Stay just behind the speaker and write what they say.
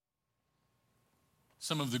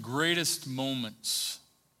some of the greatest moments,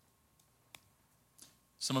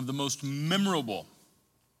 some of the most memorable,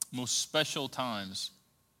 most special times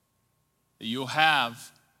that you'll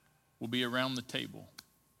have will be around the table.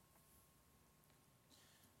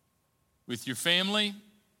 With your family,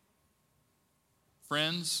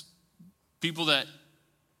 friends, people that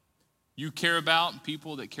you care about,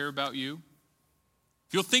 people that care about you.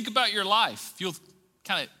 If you'll think about your life, if you'll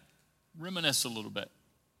kind of reminisce a little bit.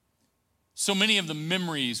 So many of the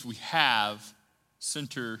memories we have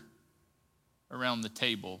center around the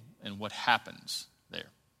table and what happens there.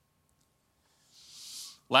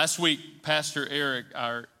 Last week, Pastor Eric,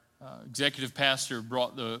 our executive pastor,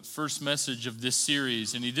 brought the first message of this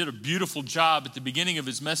series, and he did a beautiful job at the beginning of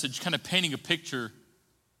his message, kind of painting a picture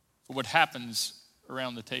for what happens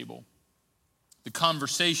around the table. The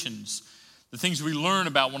conversations, the things we learn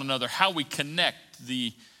about one another, how we connect,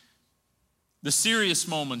 the serious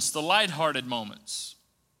moments, the lighthearted moments,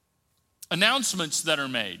 announcements that are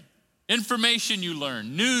made, information you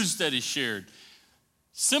learn, news that is shared.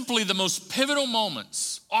 Simply the most pivotal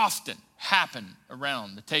moments often happen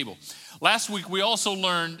around the table. Last week, we also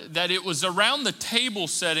learned that it was around the table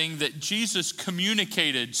setting that Jesus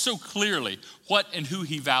communicated so clearly what and who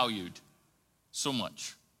he valued so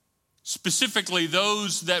much. Specifically,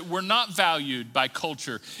 those that were not valued by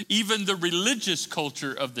culture, even the religious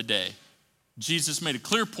culture of the day. Jesus made a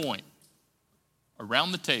clear point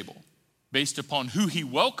around the table based upon who he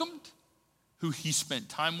welcomed, who he spent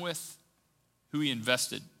time with, who he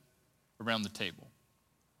invested around the table.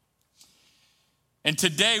 And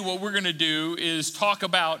today what we're going to do is talk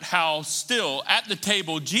about how still at the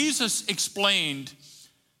table Jesus explained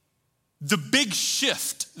the big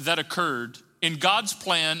shift that occurred in God's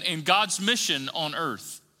plan and God's mission on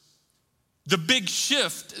earth. The big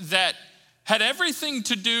shift that had everything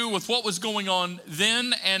to do with what was going on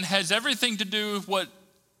then and has everything to do with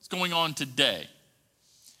what's going on today.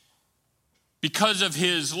 Because of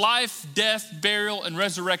his life, death, burial, and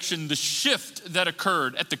resurrection, the shift that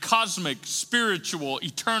occurred at the cosmic, spiritual,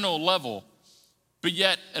 eternal level, but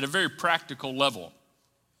yet at a very practical level.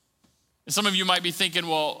 And some of you might be thinking,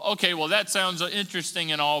 well, okay, well, that sounds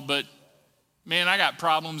interesting and all, but man, I got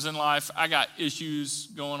problems in life. I got issues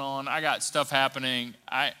going on. I got stuff happening.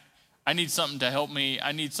 I need something to help me.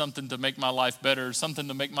 I need something to make my life better, something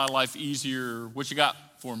to make my life easier. What you got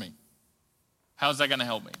for me? How's that going to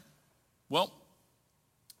help me? Well,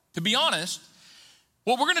 to be honest,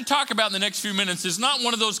 what we're going to talk about in the next few minutes is not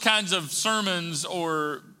one of those kinds of sermons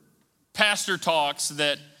or pastor talks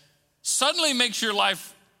that suddenly makes your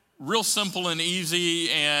life real simple and easy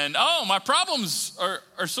and, oh, my problems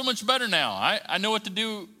are so much better now. I know what to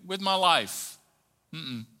do with my life.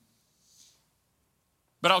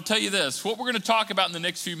 But I'll tell you this, what we're going to talk about in the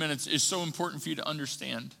next few minutes is so important for you to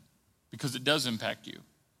understand because it does impact you.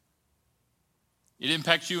 It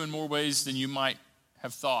impacts you in more ways than you might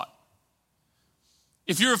have thought.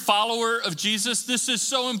 If you're a follower of Jesus, this is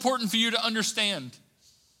so important for you to understand.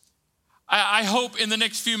 I hope in the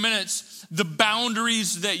next few minutes, the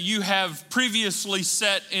boundaries that you have previously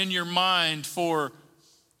set in your mind for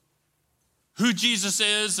who Jesus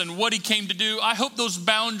is and what he came to do, I hope those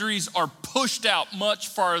boundaries are pushed out much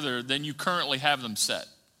farther than you currently have them set.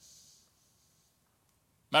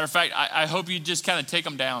 Matter of fact, I hope you just kind of take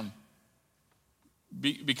them down.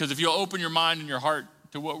 Because if you'll open your mind and your heart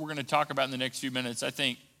to what we're going to talk about in the next few minutes, I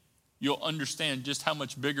think you'll understand just how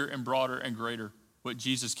much bigger and broader and greater what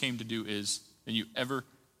Jesus came to do is than you ever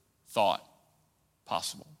thought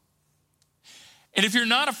possible. And if you're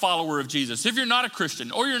not a follower of Jesus, if you're not a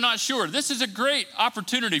Christian, or you're not sure, this is a great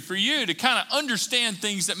opportunity for you to kind of understand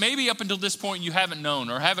things that maybe up until this point you haven't known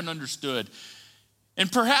or haven't understood.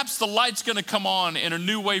 And perhaps the light's going to come on in a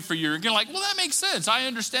new way for you. You're going to like, well, that makes sense. I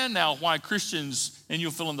understand now why Christians, and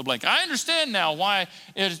you'll fill in the blank. I understand now why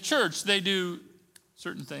at a church they do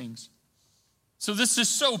certain things. So this is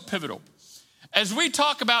so pivotal. As we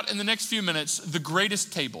talk about in the next few minutes, the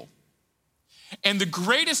greatest table. And the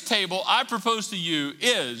greatest table I propose to you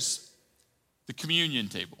is the communion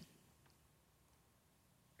table.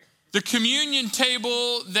 The communion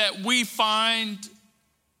table that we find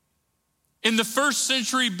in the first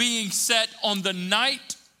century being set on the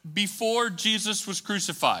night before Jesus was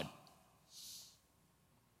crucified.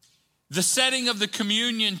 The setting of the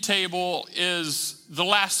communion table is the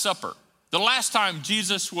Last Supper. The last time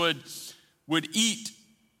Jesus would eat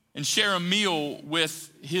and share a meal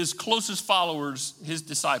with his closest followers, his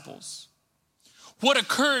disciples. What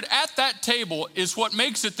occurred at that table is what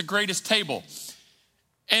makes it the greatest table.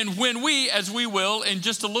 And when we, as we will in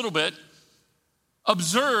just a little bit,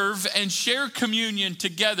 observe and share communion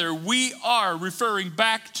together, we are referring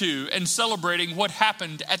back to and celebrating what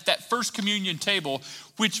happened at that first communion table,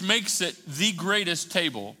 which makes it the greatest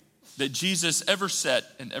table that Jesus ever set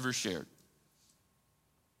and ever shared.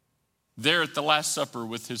 There at the Last Supper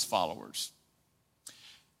with his followers.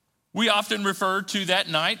 We often refer to that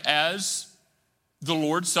night as the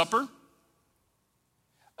Lord's Supper.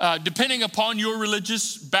 Depending upon your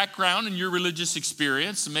religious background and your religious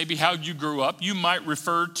experience, and maybe how you grew up, you might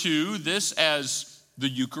refer to this as the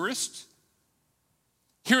Eucharist.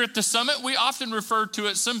 Here at the Summit, we often refer to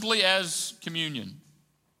it simply as communion,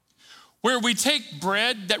 where we take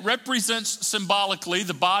bread that represents symbolically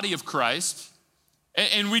the body of Christ,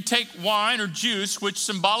 and we take wine or juice, which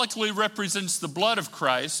symbolically represents the blood of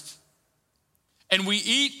Christ, and we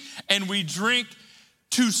eat and we drink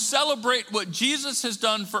to celebrate what Jesus has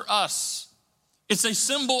done for us. It's a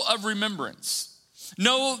symbol of remembrance.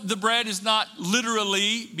 No, the bread is not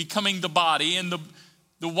literally becoming the body, and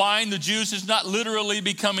the wine, the juice, is not literally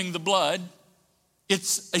becoming the blood.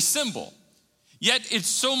 It's a symbol. Yet it's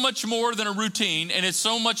so much more than a routine, and it's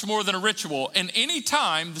so much more than a ritual. And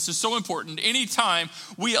anytime, this is so important, anytime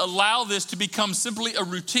we allow this to become simply a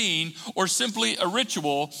routine or simply a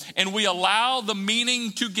ritual, and we allow the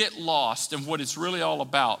meaning to get lost in what it's really all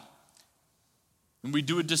about, and we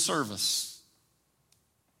do a disservice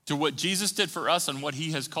to what Jesus did for us and what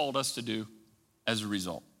he has called us to do as a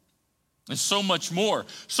result. There's so much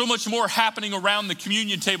more happening around the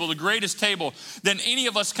communion table, the greatest table than any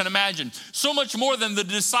of us can imagine. So much more than the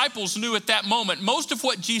disciples knew at that moment. Most of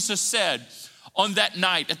what Jesus said on that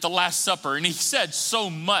night at the Last Supper, and he said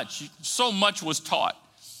so much was taught.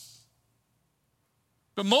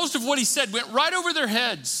 But most of what he said went right over their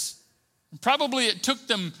heads. Probably it took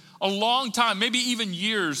them a long time, maybe even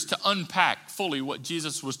years, to unpack fully what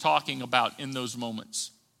Jesus was talking about in those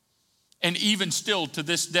moments. And even still to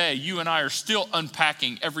this day, you and I are still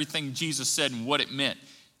unpacking everything Jesus said and what it meant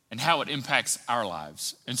and how it impacts our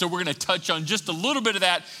lives. And so we're going to touch on just a little bit of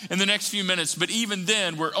that in the next few minutes. But even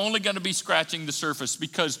then, we're only going to be scratching the surface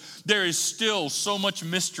because there is still so much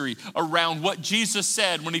mystery around what Jesus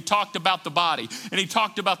said when he talked about the body and he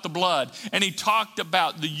talked about the blood and he talked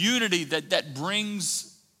about the unity that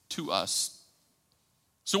brings to us.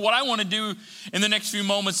 So what I want to do in the next few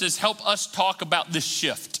moments is help us talk about this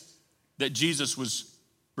shift that Jesus was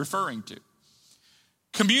referring to.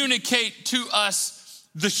 Communicate to us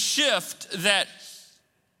the shift that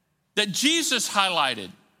Jesus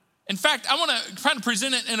highlighted. In fact, I want to try to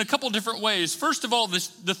present it in a couple different ways. First of all,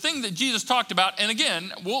 the thing that Jesus talked about, and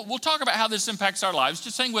again, we'll talk about how this impacts our lives.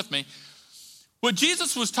 Just hang with me. What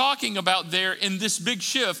Jesus was talking about there in this big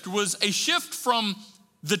shift was a shift from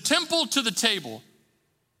the temple to the table.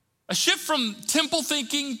 A shift from temple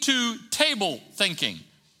thinking to table thinking.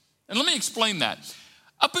 And let me explain that.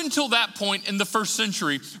 Up until that point in the first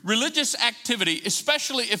century, religious activity,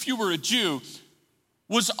 especially if you were a Jew,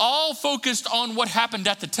 was all focused on what happened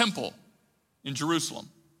at the temple in Jerusalem.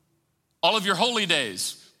 All of your holy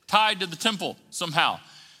days tied to the temple somehow.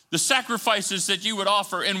 The sacrifices that you would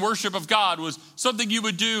offer in worship of God was something you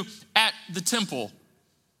would do at the temple.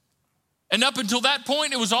 And up until that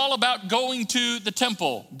point, it was all about going to the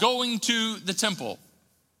temple, going to the temple.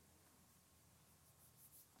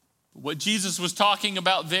 What Jesus was talking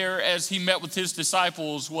about there as he met with his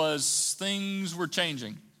disciples was things were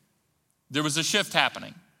changing. There was a shift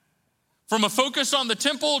happening. From a focus on the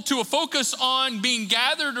temple to a focus on being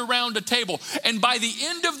gathered around a table. And by the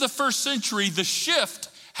end of the first century, the shift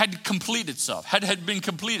had completed itself, had been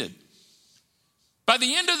completed. By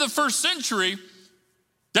the end of the first century,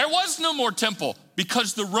 there was no more temple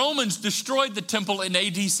because the Romans destroyed the temple in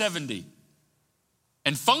AD 70.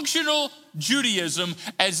 And functional Judaism,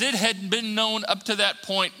 as it had been known up to that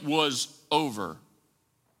point, was over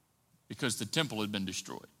because the temple had been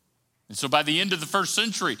destroyed. And so by the end of the first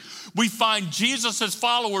century, we find Jesus'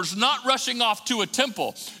 followers not rushing off to a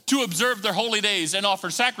temple to observe their holy days and offer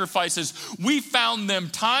sacrifices. We found them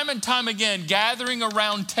time and time again gathering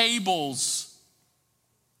around tables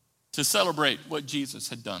to celebrate what Jesus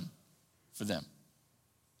had done for them.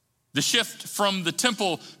 The shift from the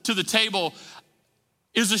temple to the table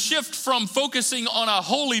is a shift from focusing on a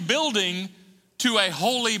holy building to a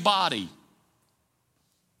holy body.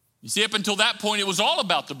 You see, up until that point, it was all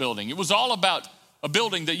about the building. It was all about a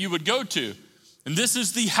building that you would go to. And this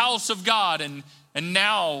is the house of God. And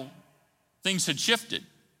now things had shifted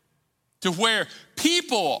to where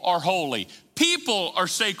people are holy. People are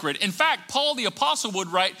sacred. In fact, Paul the Apostle would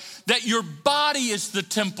write that your body is the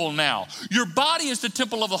temple now. Your body is the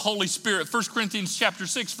temple of the Holy Spirit. 1 Corinthians chapter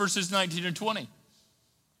 6, verses 19 and 20.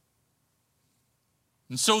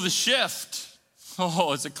 And so the shift,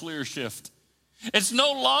 Oh, it's a clear shift. It's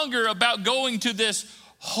no longer about going to this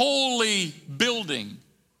holy building.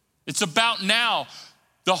 It's about now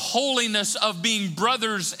the holiness of being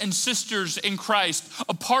brothers and sisters in Christ,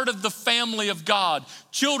 a part of the family of God,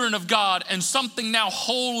 children of God, and something now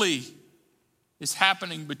holy is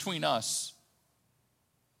happening between us.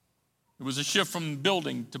 It was a shift from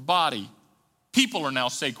building to body. People are now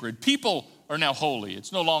sacred. People are now holy.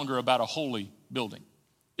 It's no longer about a holy building.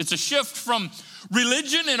 It's a shift from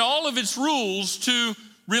religion and all of its rules to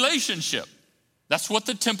relationship. That's what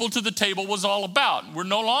the temple to the table was all about. We're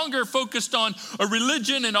no longer focused on a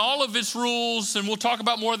religion and all of its rules, and we'll talk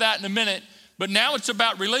about more of that in a minute, but now it's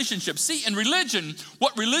about relationship. See, in religion,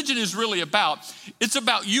 what religion is really about, it's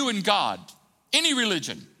about you and God. Any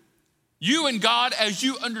religion. You and God as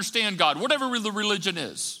you understand God, whatever the religion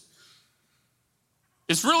is.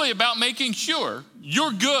 It's really about making sure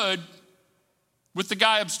you're good with the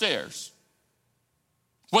guy upstairs.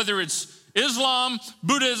 Whether it's Islam,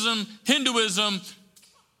 Buddhism, Hinduism,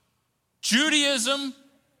 Judaism,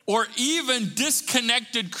 or even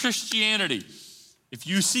disconnected Christianity. If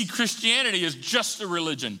you see Christianity as just a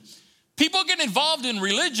religion, people get involved in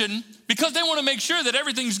religion because they want to make sure that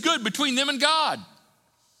everything's good between them and God.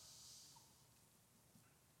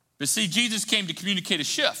 But see, Jesus came to communicate a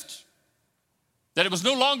shift. That it was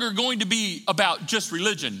no longer going to be about just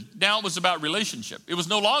religion. Now it was about relationship. It was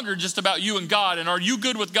no longer just about you and God. And are you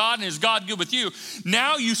good with God and is God good with you?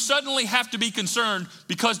 Now you suddenly have to be concerned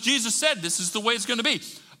because Jesus said this is the way it's going to be.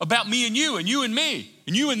 About me and you and me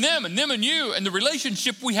and you and them and you and the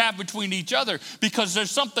relationship we have between each other because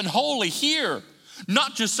there's something holy here,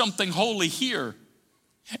 not just something holy here.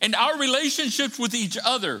 And our relationships with each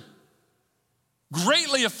other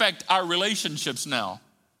greatly affect our relationships now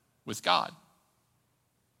with God.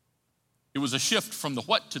 It was a shift from the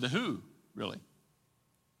what to the who, really.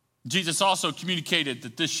 Jesus also communicated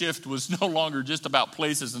that this shift was no longer just about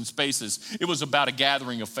places and spaces. It was about a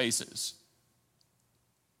gathering of faces.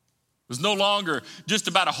 It was no longer just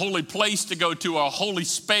about a holy place to go to, or a holy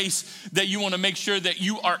space that you want to make sure that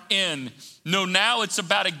you are in. No, now it's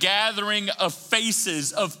about a gathering of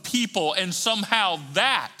faces, of people, and somehow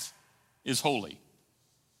that is holy.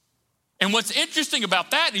 And what's interesting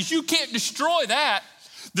about that is you can't destroy that.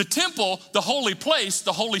 The temple, the holy place,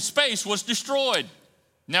 the holy space was destroyed.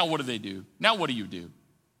 Now what do they do? Now what do you do?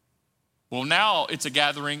 Well, now it's a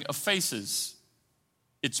gathering of faces.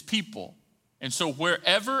 It's people. And so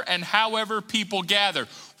wherever and however people gather,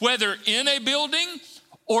 whether in a building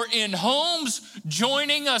or in homes,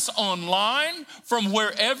 joining us online from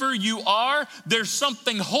wherever you are, there's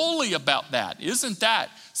something holy about that. Isn't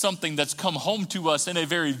that something that's come home to us in a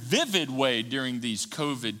very vivid way during these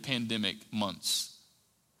COVID pandemic months?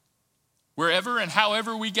 Wherever and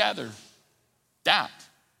however we gather, that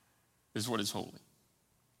is what is holy.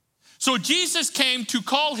 So Jesus came to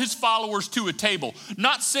call his followers to a table,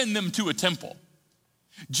 not send them to a temple.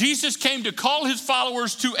 Jesus came to call his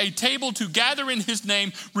followers to a table to gather in his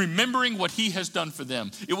name, remembering what he has done for them.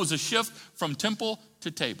 It was a shift from temple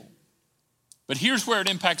to table. But here's where it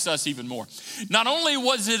impacts us even more. Not only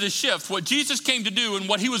was it a shift, what Jesus came to do and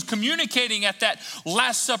what he was communicating at that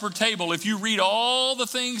Last Supper table, if you read all the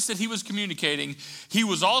things that he was communicating, he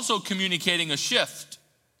was also communicating a shift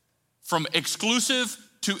from exclusive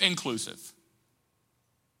to inclusive.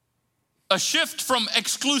 A shift from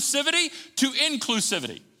exclusivity to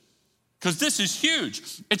inclusivity. Because this is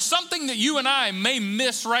huge. It's something that you and I may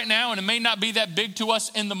miss right now, and it may not be that big to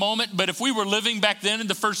us in the moment, but if we were living back then in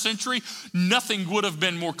the first century, nothing would have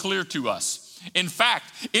been more clear to us. In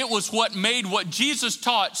fact, it was what made what Jesus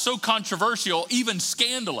taught so controversial, even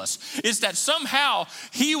scandalous, is that somehow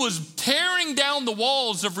he was tearing down the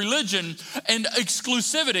walls of religion and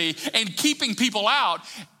exclusivity and keeping people out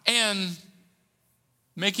and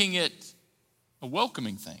making it a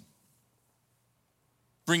welcoming thing.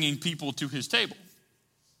 Bringing people to his table.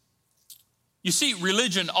 You see,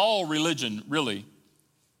 religion, all religion really,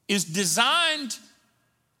 is designed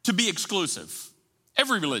to be exclusive.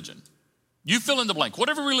 Every religion. You fill in the blank,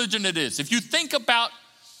 whatever religion it is. If you think about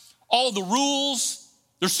all the rules,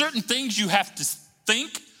 there's certain things you have to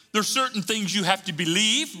think. There's certain things you have to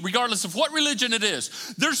believe, regardless of what religion it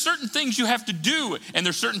is. There's certain things you have to do, and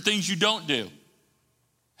there's certain things you don't do.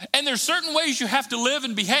 And there's certain ways you have to live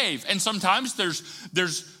and behave. And sometimes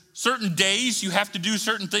there's certain days you have to do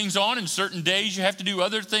certain things on and certain days you have to do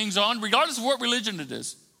other things on, regardless of what religion it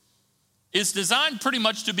is. It's designed pretty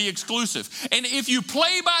much to be exclusive. And if you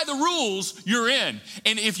play by the rules, you're in.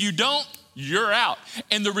 And if you don't, you're out.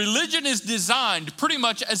 And the religion is designed pretty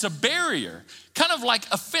much as a barrier, kind of like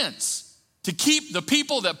a fence, to keep the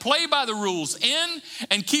people that play by the rules in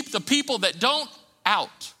and keep the people that don't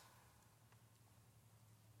out.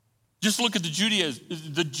 Just look at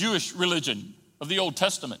the Jewish religion of the Old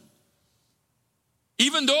Testament.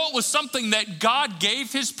 Even though it was something that God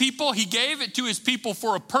gave his people, he gave it to his people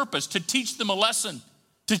for a purpose, to teach them a lesson,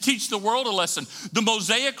 to teach the world a lesson. The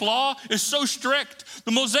Mosaic law is so strict.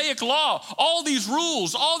 The Mosaic law, all these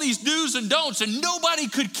rules, all these do's and don'ts, and nobody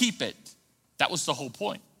could keep it. That was the whole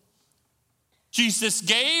point.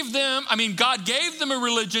 God gave them a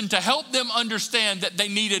religion to help them understand that they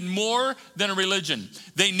needed more than a religion.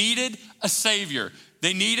 They needed a Savior.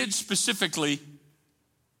 They needed specifically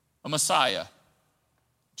a Messiah,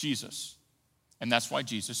 Jesus. And that's why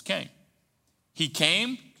Jesus came. He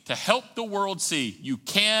came to help the world see you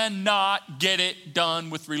cannot get it done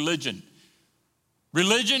with religion.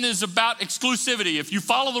 Religion is about exclusivity. If you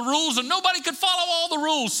follow the rules, and nobody could follow all the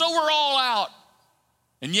rules, so we're all out.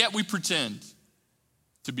 And yet we pretend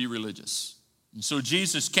to be religious. And so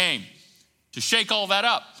Jesus came to shake all that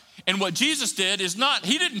up. And what Jesus did is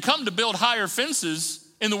he didn't come to build higher fences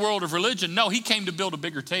in the world of religion. No, he came to build a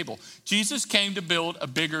bigger table. Jesus came to build a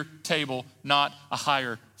bigger table, not a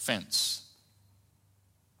higher fence.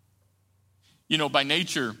 You know, by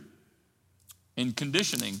nature and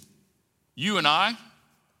conditioning, you and I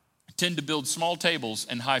tend to build small tables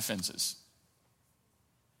and high fences.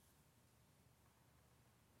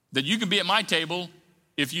 That you can be at my table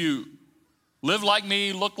if you live like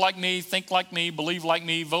me, look like me, think like me, believe like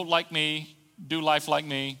me, vote like me, do life like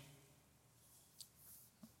me.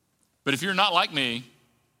 But if you're not like me,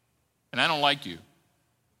 and I don't like you,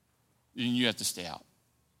 then you have to stay out.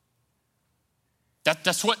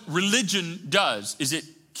 That's what religion does, is it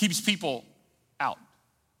keeps people out.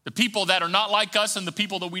 The people that are not like us and the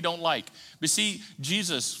people that we don't like. But see,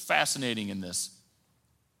 Jesus, fascinating in this.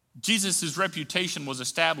 Jesus' reputation was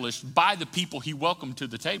established by the people he welcomed to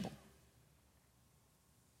the table.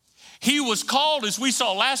 He was called, as we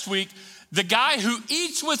saw last week, the guy who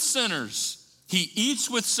eats with sinners. He eats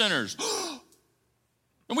with sinners.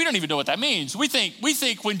 And we don't even know what that means. We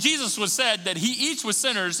think when Jesus was said that he eats with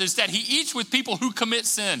sinners is that he eats with people who commit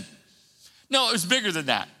sin. No, it was bigger than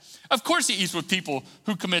that. Of course he eats with people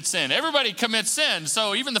who commit sin. Everybody commits sin,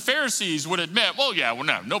 so even the Pharisees would admit,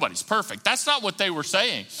 no, nobody's perfect. That's not what they were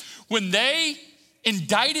saying. When they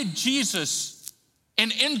indicted Jesus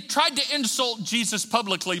and tried to insult Jesus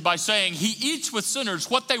publicly by saying he eats with sinners,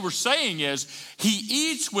 what they were saying is he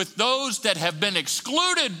eats with those that have been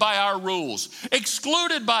excluded by our rules,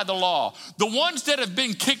 excluded by the law, the ones that have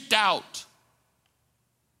been kicked out.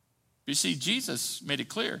 You see, Jesus made it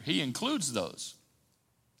clear he includes those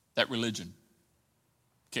that religion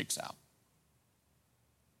kicks out.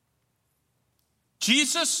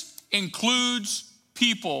 Jesus includes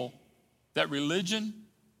people that religion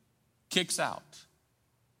kicks out.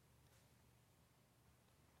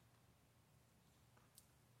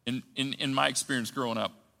 In my experience growing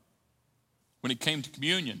up, when it came to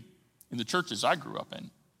communion, in the churches I grew up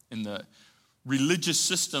in the religious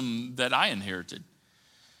system that I inherited,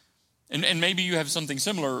 and maybe you have something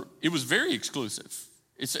similar, it was very exclusive.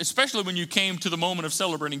 It's especially when you came to the moment of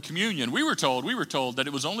celebrating communion. We were told that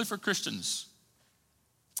it was only for Christians.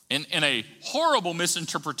 And a horrible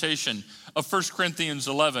misinterpretation of 1 Corinthians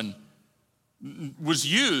 11 was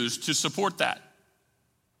used to support that.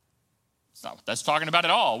 It's not what that's talking about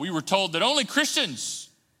at all. We were told that only Christians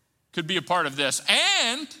could be a part of this.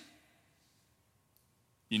 And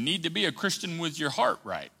you need to be a Christian with your heart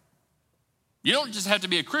right. You don't just have to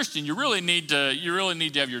be a Christian. You really need to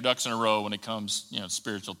have your ducks in a row when it comes, to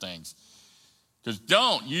spiritual things. Because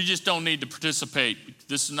you just don't need to participate.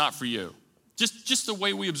 This is not for you. Just the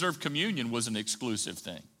way we observe communion was an exclusive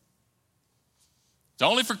thing. It's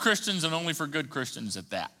only for Christians and only for good Christians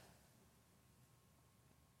at that.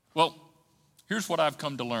 Well, here's what I've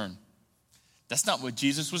come to learn. That's not what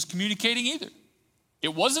Jesus was communicating either.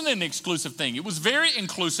 It wasn't an exclusive thing. It was very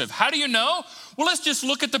inclusive. How do you know? Well, let's just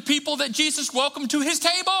look at the people that Jesus welcomed to his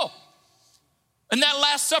table. And that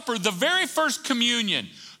Last Supper, the very first communion,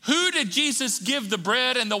 who did Jesus give the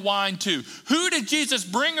bread and the wine to? Who did Jesus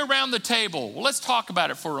bring around the table? Well, let's talk about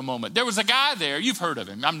it for a moment. There was a guy there. You've heard of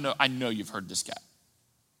him. I know you've heard this guy.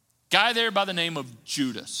 Guy there by the name of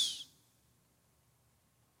Judas.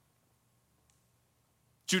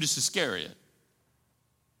 Judas Iscariot.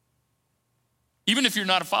 Even if you're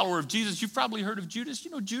not a follower of Jesus, you've probably heard of Judas. You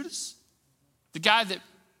know Judas? The guy that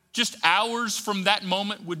just hours from that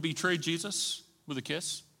moment would betray Jesus with a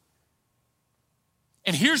kiss.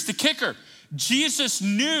 And here's the kicker. Jesus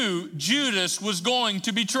knew Judas was going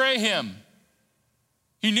to betray him.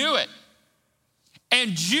 He knew it.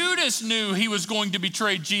 And Judas knew he was going to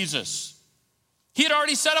betray Jesus. He had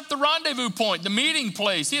already set up the rendezvous point, the meeting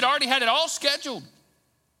place. He had already had it all scheduled.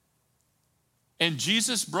 And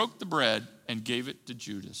Jesus broke the bread and gave it to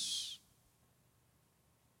Judas.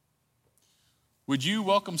 Would you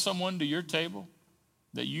welcome someone to your table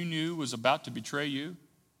that you knew was about to betray you?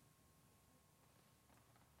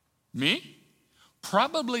 Me?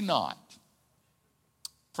 Probably not.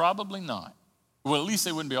 Probably not. Well, at least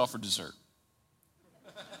they wouldn't be offered dessert.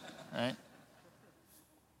 Right?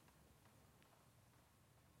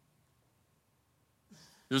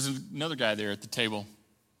 There was another guy there at the table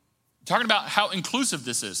talking about how inclusive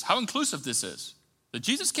this is. How inclusive this is. That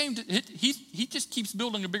Jesus came to, he just keeps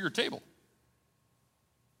building a bigger table.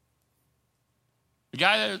 A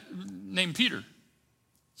guy named Peter.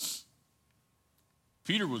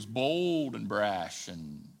 Peter was bold and brash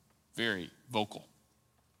and very vocal.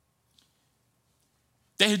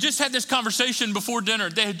 They had just had this conversation before dinner.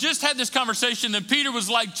 They had just had this conversation, and Peter was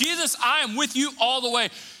like, Jesus, I am with you all the way.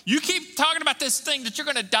 You keep talking about this thing that you're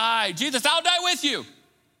going to die. Jesus, I'll die with you.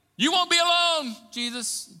 You won't be alone,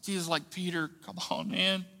 Jesus. Jesus like, Peter, come on,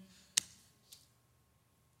 man.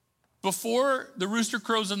 Before the rooster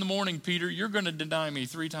crows in the morning, Peter, you're going to deny me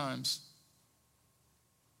 3 times.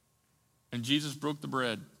 And Jesus broke the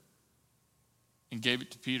bread and gave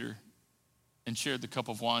it to Peter and shared the cup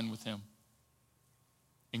of wine with him.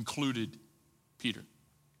 Included Peter.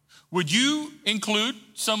 Would you include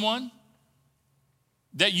someone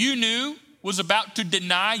that you knew was about to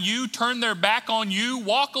deny you, turn their back on you,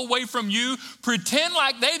 walk away from you, pretend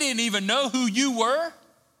like they didn't even know who you were?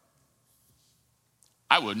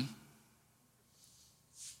 I wouldn't.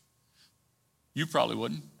 You probably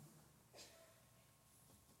wouldn't.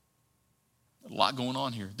 A lot going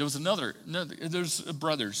on here. There was there's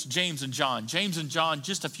brothers, James and John. James and John,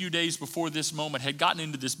 just a few days before this moment, had gotten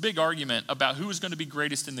into this big argument about who was going to be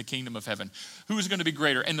greatest in the kingdom of heaven, who was going to be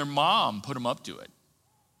greater, and their mom put them up to it.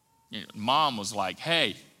 Mom was like,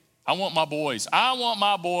 hey, I want my boys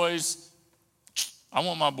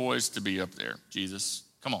to be up there, Jesus.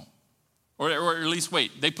 Come on. Or at least,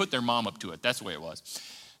 wait, they put their mom up to it. That's the way it was.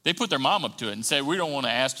 They put their mom up to it and said, we don't want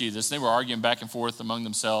to ask Jesus. They were arguing back and forth among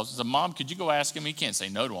themselves. They said, Mom, could you go ask him? He can't say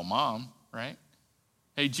no to a mom, right?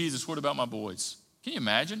 Hey, Jesus, what about my boys? Can you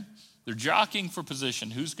imagine? They're jockeying for position.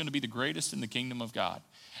 Who's going to be the greatest in the kingdom of God?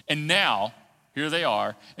 And now, here they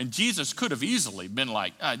are. And Jesus could have easily been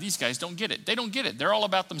like, these guys don't get it. They don't get it. They're all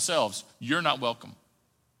about themselves. You're not welcome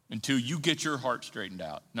until you get your heart straightened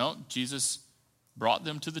out. No, Jesus brought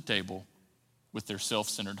them to the table with their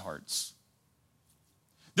self-centered hearts.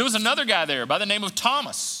 There was another guy there by the name of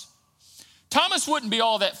Thomas. Thomas wouldn't be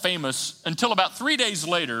all that famous until about 3 days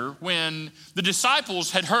later when the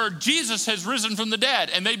disciples had heard Jesus has risen from the dead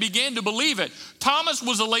and they began to believe it. Thomas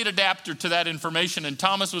was a late adapter to that information, and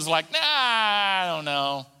Thomas was like, I don't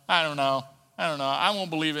know. I won't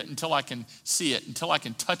believe it until I can see it, until I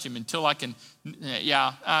can touch him,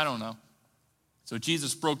 I don't know. So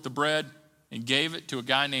Jesus broke the bread and gave it to a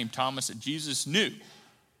guy named Thomas that Jesus knew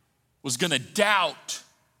was going to doubt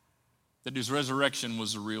that his resurrection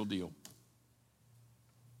was the real deal.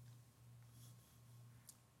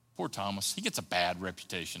 Poor Thomas. He gets a bad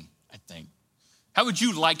reputation, I think. How would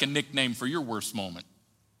you like a nickname for your worst moment?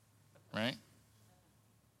 Right?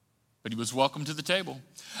 But he was welcome to the table.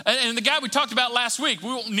 And the guy we talked about last week, we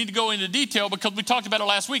won't need to go into detail because we talked about it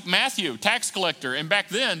last week, Matthew, tax collector. And back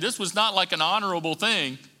then, this was not like an honorable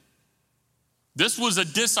thing. This was a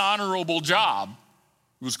dishonorable job.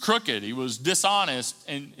 He was crooked, he was dishonest,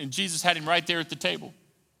 and Jesus had him right there at the table.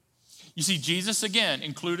 You see, Jesus, again,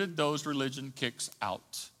 included those religion kicks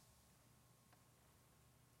out.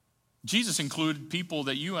 Jesus included people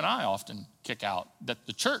that you and I often kick out, that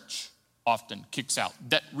the church often kicks out,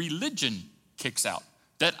 that religion kicks out,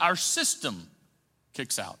 that our system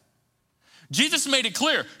kicks out. Jesus made it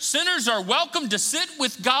clear, sinners are welcome to sit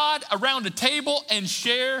with God around a table and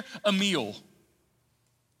share a meal.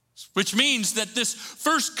 Which means that this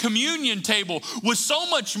first communion table was so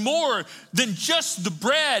much more than just the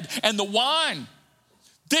bread and the wine.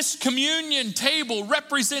 This communion table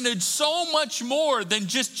represented so much more than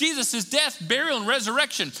just Jesus' death, burial, and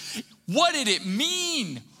resurrection. What did it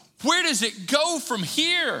mean? Where does it go from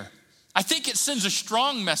here? I think it sends a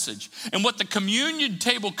strong message. And what the communion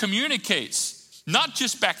table communicates, not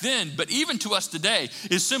just back then, but even to us today,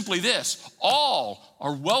 is simply this: all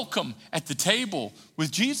are welcome at the table with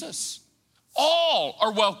Jesus. All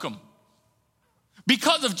are welcome.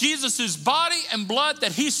 Because of Jesus' body and blood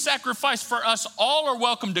that he sacrificed for us, all are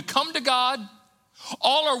welcome to come to God.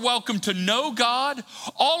 All are welcome to know God.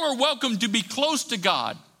 All are welcome to be close to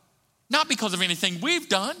God. Not because of anything we've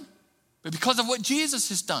done, but because of what Jesus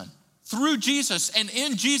has done through Jesus and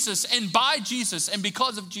in Jesus and by Jesus and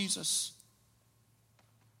because of Jesus.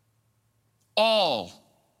 All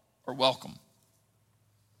are welcome.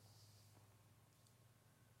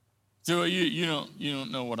 So you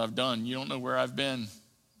don't know what I've done. You don't know where I've been.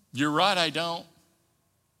 You're right, I don't.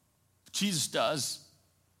 But Jesus does.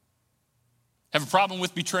 Have a problem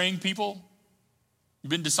with betraying people? You've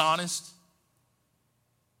been dishonest?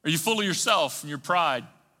 Are you full of yourself and your pride?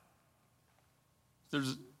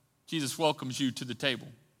 Jesus welcomes you to the table.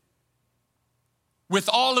 With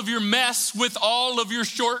all of your mess, with all of your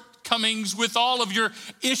shortcomings, with all of your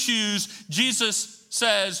issues, Jesus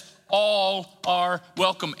says all are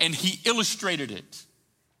welcome. And he illustrated it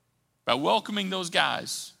by welcoming those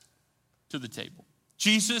guys to the table.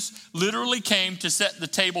 Jesus literally came to set the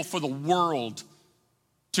table for the world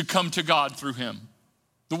to come to God through him.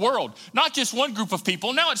 The world, not just one group of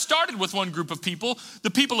people. Now it started with one group of people, the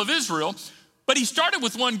people of Israel, but he started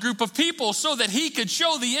with one group of people so that he could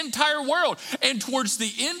show the entire world. And towards the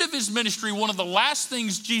end of his ministry, one of the last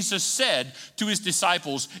things Jesus said to his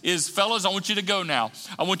disciples is, fellas, I want you to go now.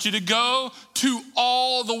 I want you to go to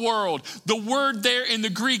all the world. The word there in the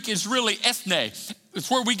Greek is really ethne. It's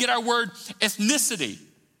where we get our word ethnicity.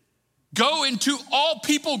 Go into all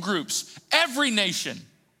people groups, every nation.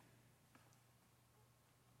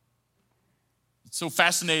 It's so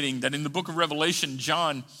fascinating that in the book of Revelation,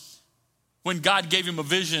 John, when God gave him a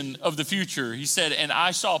vision of the future, he said, and I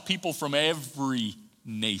saw people from every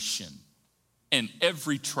nation and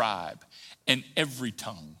every tribe and every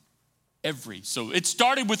tongue. So it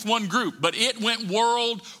started with one group, but it went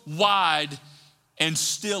worldwide and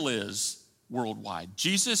still is worldwide.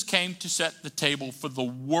 Jesus came to set the table for the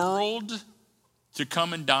world to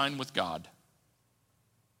come and dine with God.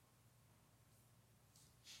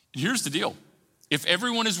 And here's the deal. If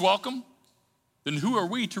everyone is welcome, then who are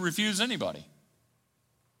we to refuse anybody?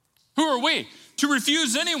 Who are we to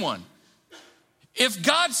refuse anyone? If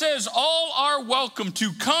God says all are welcome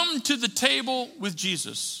to come to the table with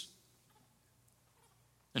Jesus,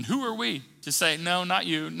 then who are we to say, no, not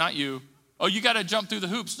you, not you. Oh, you got to jump through the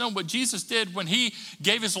hoops. No, what Jesus did when he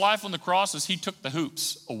gave his life on the cross is he took the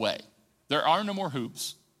hoops away. There are no more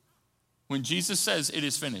hoops. When Jesus says it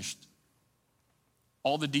is finished,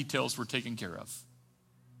 all the details were taken care of.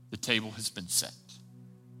 The table has been set.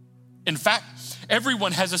 In fact,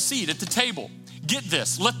 everyone has a seat at the table. Get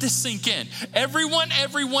this, let this sink in. Everyone,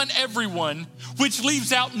 which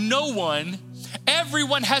leaves out no one,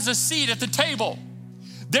 everyone has a seat at the table.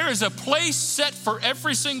 There is a place set for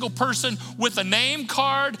every single person with a name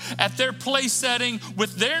card at their place setting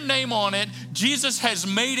with their name on it. Jesus has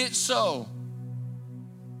made it so.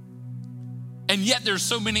 And yet there's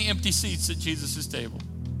so many empty seats at Jesus' table.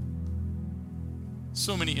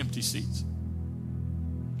 So many empty seats.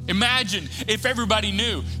 Imagine if everybody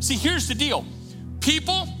knew. See, here's the deal.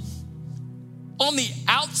 People on the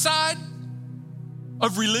outside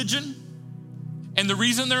of religion, and the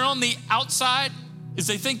reason they're on the outside is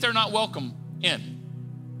they think they're not welcome in.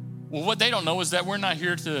 Well, what they don't know is that we're not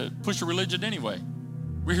here to push a religion anyway.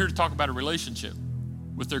 We're here to talk about a relationship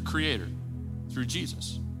with their Creator through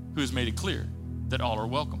Jesus, who has made it clear that all are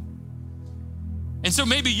welcome. And so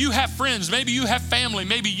maybe you have friends, maybe you have family,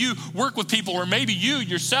 maybe you work with people, or maybe you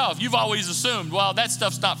yourself, you've always assumed, well, that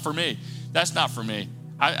stuff's not for me. That's not for me.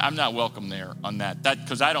 I'm not welcome there on that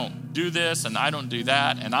because I don't do this and I don't do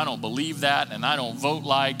that and I don't believe that and I don't vote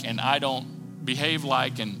like and I don't behave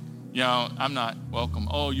like, and I'm not welcome.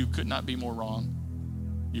 Oh, you could not be more wrong.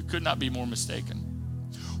 You could not be more mistaken.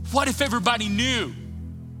 What if everybody knew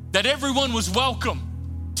that everyone was welcome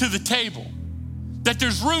to the table? That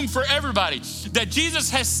there's room for everybody, that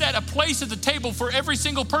Jesus has set a place at the table for every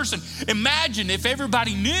single person. Imagine if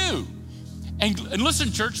everybody knew. And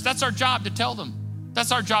listen, church, that's our job to tell them.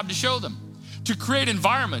 That's our job to show them. To create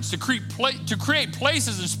environments, to create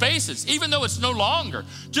places and spaces, even though it's no longer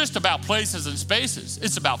just about places and spaces,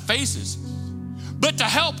 it's about faces. But to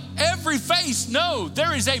help every face know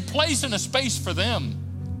there is a place and a space for them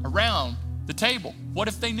around the table. What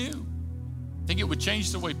if they knew? I think it would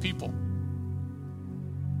change the way people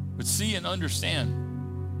would see and understand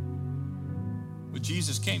what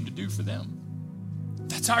Jesus came to do for them.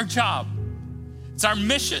 That's our job. It's our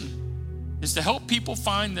mission, is to help people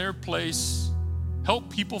find their place,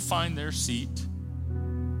 help people find their seat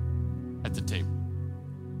at the table.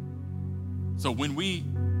 So when we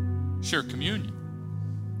share communion,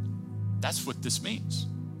 that's what this means.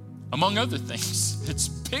 Among other things, it's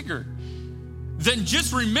bigger than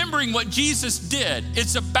just remembering what Jesus did.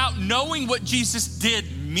 It's about knowing what Jesus did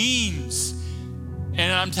means.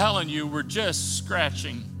 And I'm telling you, we're just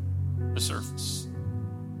scratching the surface.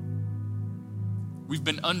 We've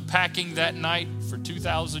been unpacking that night for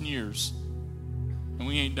 2,000 years, and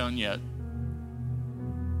we ain't done yet.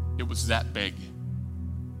 It was that big.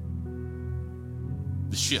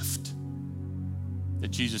 The shift that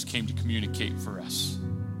Jesus came to communicate for us.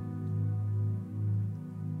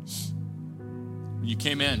 When you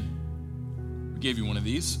came in, we gave you one of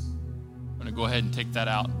these. I'm going to go ahead and take that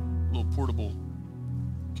out, a little portable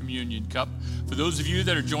communion cup. For those of you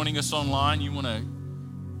that are joining us online, you want to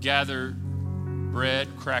gather bread,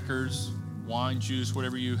 crackers, wine, juice,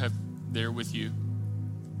 whatever you have there with you.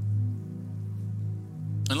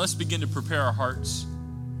 And let's begin to prepare our hearts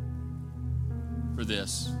for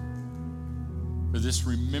this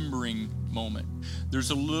remembering moment.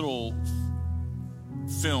 There's a little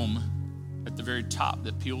film at the very top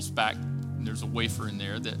that peels back, and there's a wafer in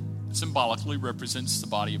there that symbolically represents the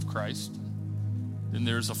body of Christ. Then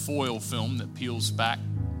there's a foil film that peels back.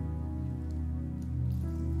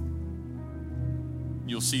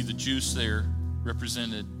 You'll see the juice there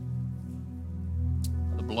represented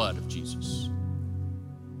by the blood of Jesus.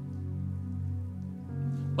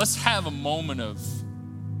 Let's have a moment of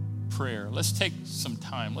prayer. Let's take some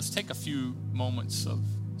time. Let's take a few moments of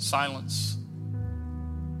silence,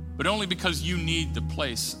 but only because you need the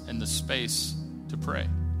place and the space to pray.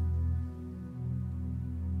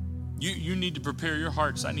 You need to prepare your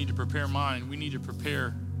hearts. I need to prepare mine. We need to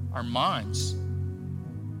prepare our minds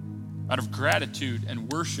out of gratitude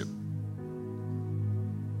and worship.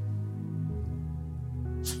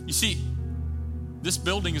 You see, this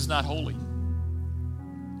building is not holy.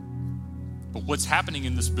 But what's happening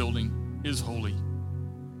in this building is holy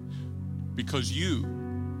because you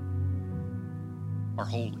are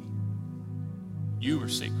holy. You are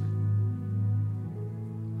sacred.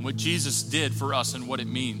 And what Jesus did for us and what it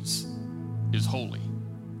means is holy.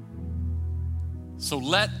 So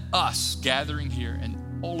let us gathering here and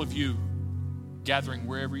all of you gathering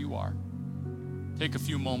wherever you are, take a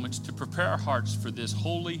few moments to prepare our hearts for this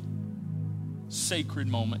holy, sacred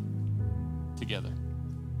moment together.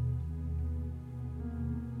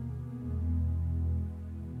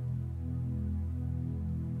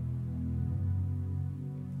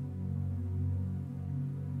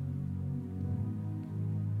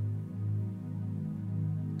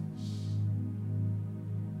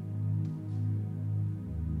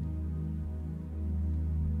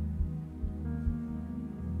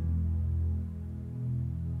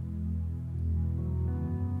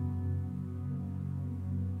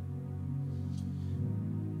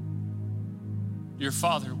 Dear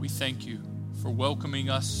Father, we thank you for welcoming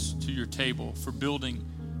us to your table, for building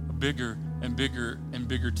a bigger and bigger and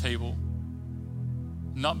bigger table,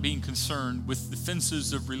 not being concerned with the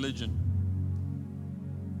fences of religion.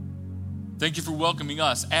 Thank you for welcoming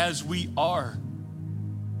us as we are,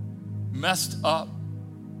 messed up,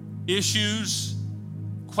 issues,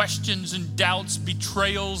 questions and doubts,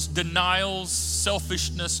 betrayals, denials,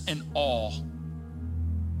 selfishness, and all.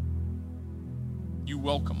 You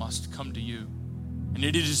welcome us to come to you. And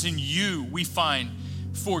it is in you we find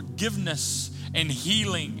forgiveness and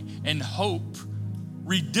healing and hope,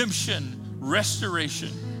 redemption, restoration.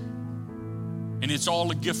 And it's all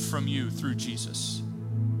a gift from you through Jesus.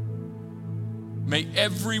 May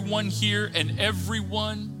everyone here and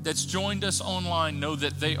everyone that's joined us online know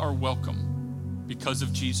that they are welcome because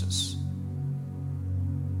of Jesus.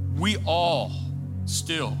 We all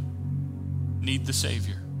still need the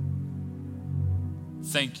Savior.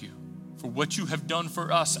 Thank you for what you have done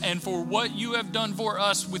for us and for what you have done for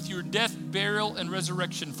us with your death, burial, and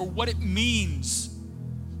resurrection, for what it means.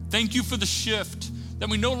 Thank you for the shift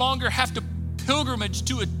that we no longer have to pilgrimage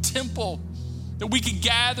to a temple, that we can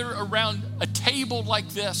gather around a table like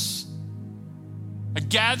this, a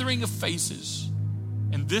gathering of faces.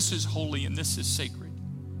 And this is holy and this is sacred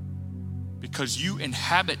because you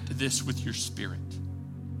inhabit this with your Spirit.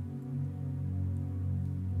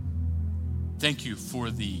 Thank you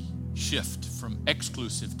for the shift from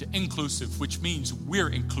exclusive to inclusive, which means we're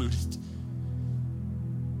included.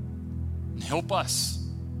 And help us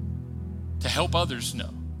to help others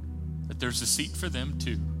know that there's a seat for them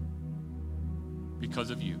too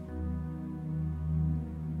because of you.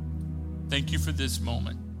 Thank you for this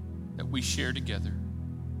moment that we share together.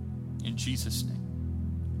 In Jesus'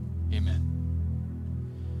 name, amen.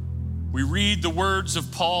 We read the words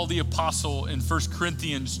of Paul the Apostle in 1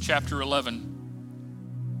 Corinthians chapter 11.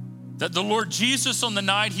 That the Lord Jesus, on the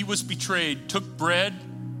night he was betrayed, took bread,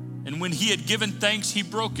 and when he had given thanks, he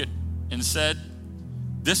broke it and said,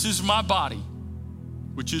 "This is my body,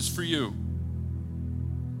 which is for you.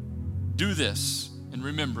 Do this in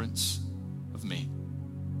remembrance of me."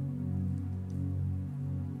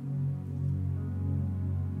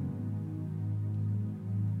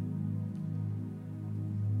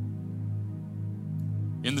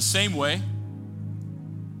 In the same way,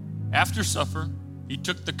 after supper, he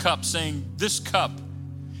took the cup, saying, "This cup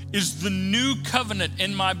is the new covenant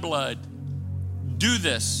in my blood. Do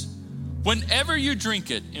this whenever you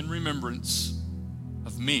drink it in remembrance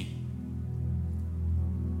of me."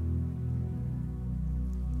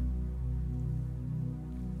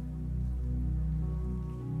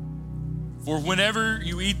 For whenever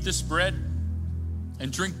you eat this bread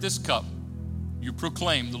and drink this cup, you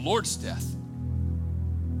proclaim the Lord's death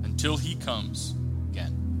until he comes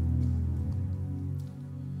again.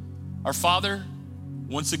 Our Father,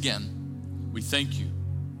 once again, we thank you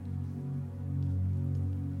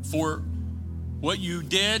for what you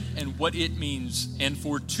did and what it means. And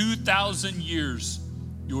for 2,000 years,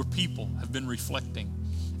 your people have been reflecting,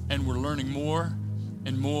 and we're learning more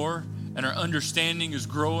and more, and our understanding is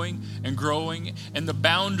growing and growing, and the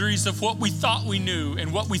boundaries of what we thought we knew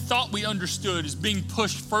and what we thought we understood is being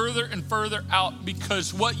pushed further and further out,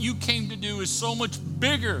 because what you came to do is so much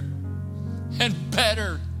bigger and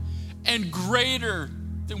better and greater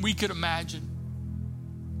than we could imagine.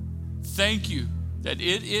 Thank you that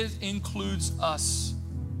it includes us.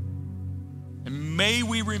 And may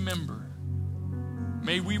we remember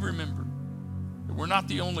that we're not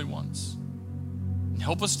the only ones. And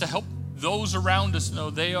help us to help those around us know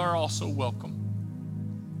they are also welcome.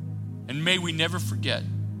 And may we never forget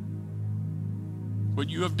what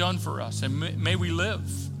you have done for us. And may we live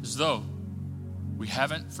as though we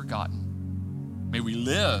haven't forgotten. May we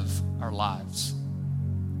live our lives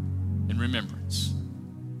in remembrance.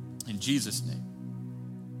 In Jesus' name.